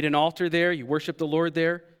 made an altar there. You worshiped the Lord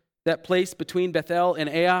there. That place between Bethel and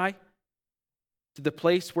Ai, to the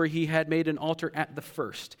place where he had made an altar at the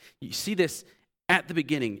first. You see this at the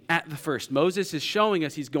beginning, at the first. Moses is showing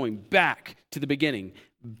us he's going back to the beginning,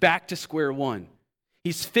 back to square one.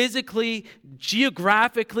 He's physically,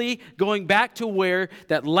 geographically going back to where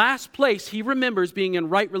that last place he remembers being in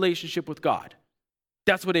right relationship with God.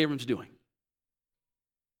 That's what Abram's doing.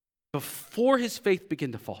 Before his faith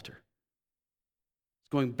began to falter. He's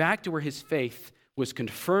going back to where his faith was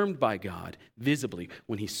confirmed by God visibly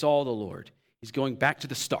when he saw the Lord. He's going back to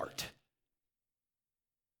the start.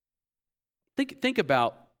 Think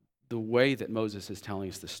about the way that Moses is telling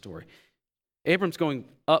us this story. Abram's going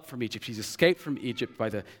up from Egypt. He's escaped from Egypt by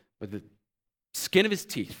the skin of his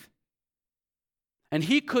teeth. And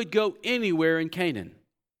he could go anywhere in Canaan.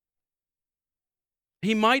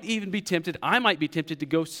 He might even be tempted, I might be tempted to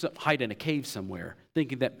go hide in a cave somewhere,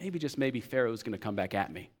 thinking that maybe Pharaoh's going to come back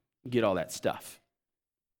at me and get all that stuff.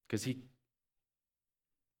 Because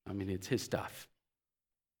it's his stuff.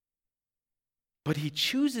 But he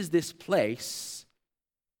chooses this place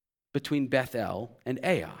between Bethel and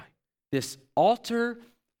Ai. This altar,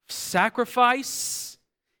 sacrifice,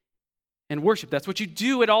 and worship. That's what you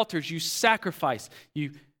do at altars. You sacrifice.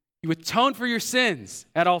 You atone for your sins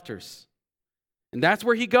at altars. And that's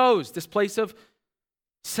where he goes, this place of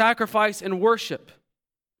sacrifice and worship.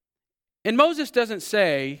 And Moses doesn't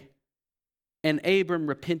say, and Abram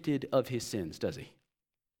repented of his sins, does he?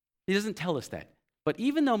 He doesn't tell us that. But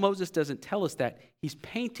even though Moses doesn't tell us that, he's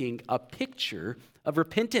painting a picture of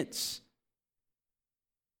repentance.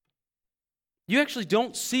 You actually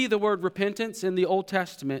don't see the word repentance in the Old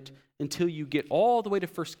Testament until you get all the way to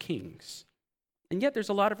 1 Kings. And yet there's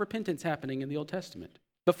a lot of repentance happening in the Old Testament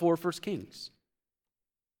before 1 Kings.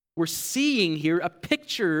 We're seeing here a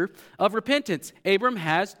picture of repentance. Abram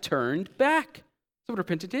has turned back. That's what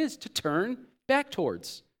repentance is, to turn back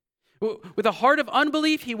towards. With a heart of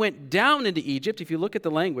unbelief, he went down into Egypt. If you look at the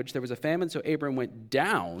language, there was a famine, so Abram went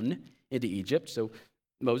down into Egypt. So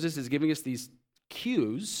Moses is giving us these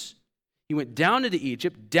cues. He went down into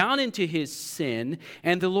Egypt, down into his sin,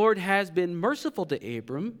 and the Lord has been merciful to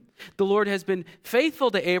Abram. The Lord has been faithful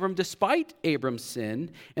to Abram despite Abram's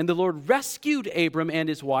sin, and the Lord rescued Abram and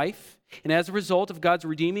his wife. And as a result of God's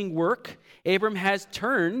redeeming work, Abram has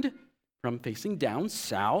turned from facing down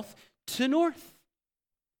south to north.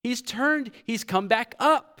 He's turned, he's come back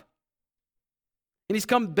up. And he's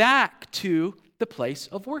come back to the place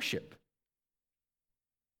of worship.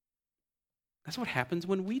 That's what happens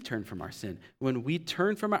when we turn from our sin. When we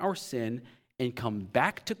turn from our sin and come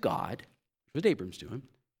back to God, what Abram's doing,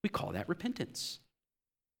 we call that repentance.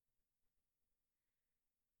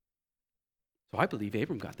 So I believe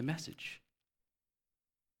Abram got the message.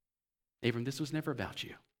 Abram, this was never about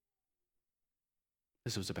you.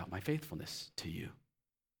 This was about my faithfulness to you.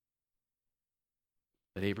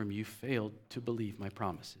 But Abram, you failed to believe my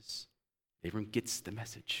promises. Abram gets the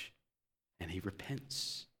message, and he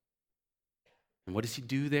repents. And what does he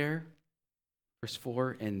do there? Verse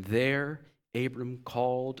 4, and there Abram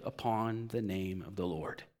called upon the name of the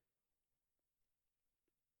Lord.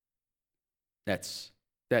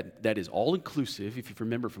 That is all inclusive, if you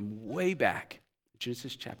remember from way back,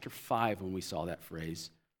 Genesis chapter 5, when we saw that phrase,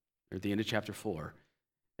 or at the end of chapter 4.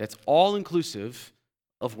 That's all inclusive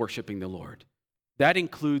of worshiping the Lord. That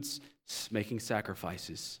includes making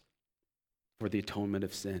sacrifices for the atonement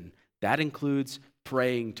of sin. That includes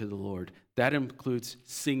praying to the Lord. That includes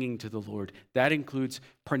singing to the Lord. That includes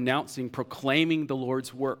proclaiming the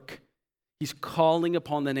Lord's work. He's calling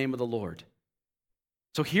upon the name of the Lord.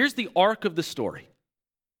 So here's the arc of the story.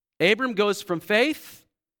 Abram goes from faith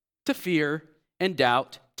to fear and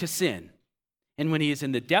doubt to sin. And when he is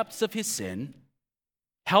in the depths of his sin,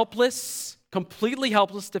 helpless, completely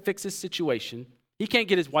helpless to fix his situation, he can't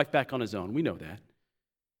get his wife back on his own. We know that.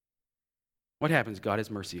 What happens? God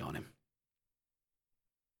has mercy on him.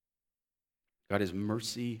 God has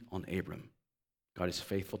mercy on Abram. God is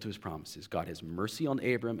faithful to his promises. God has mercy on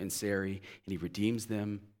Abram and Sarai, and he redeems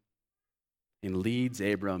them and leads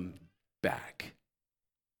Abram back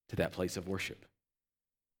to that place of worship.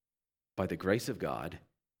 By the grace of God,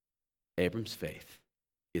 Abram's faith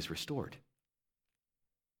is restored.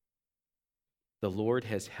 The Lord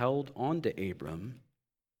has held on to Abram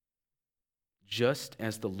just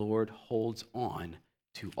as the Lord holds on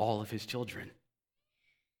to all of his children.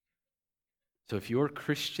 So if you're a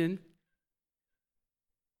Christian,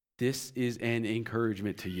 this is an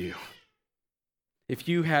encouragement to you. If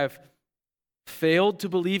you have failed to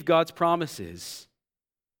believe God's promises,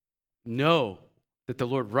 know that the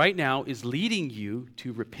Lord right now is leading you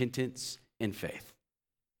to repentance and faith.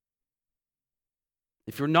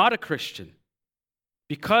 If you're not a Christian,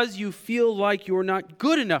 because you feel like you're not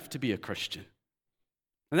good enough to be a Christian,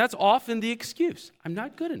 and that's often the excuse. I'm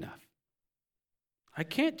not good enough. I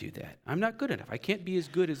can't do that. I'm not good enough. I can't be as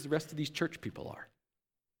good as the rest of these church people are.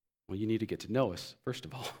 Well, you need to get to know us, first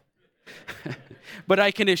of all. But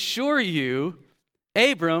I can assure you,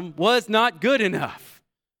 Abram was not good enough.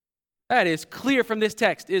 That is clear from this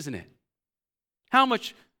text, isn't it? How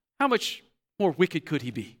much more wicked could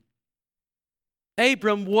he be?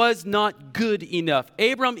 Abram was not good enough.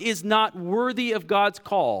 Abram is not worthy of God's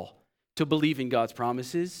call to believe in God's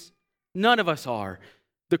promises. None of us are.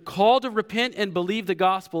 The call to repent and believe the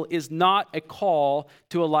gospel is not a call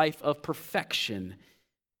to a life of perfection.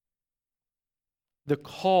 The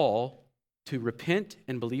call to repent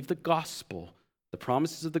and believe the gospel, the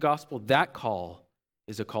promises of the gospel, that call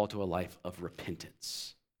is a call to a life of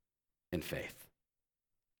repentance and faith.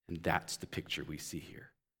 And that's the picture we see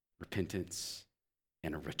here. Repentance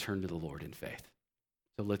and a return to the Lord in faith.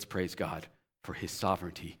 So let's praise God for his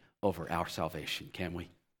sovereignty over our salvation, can we?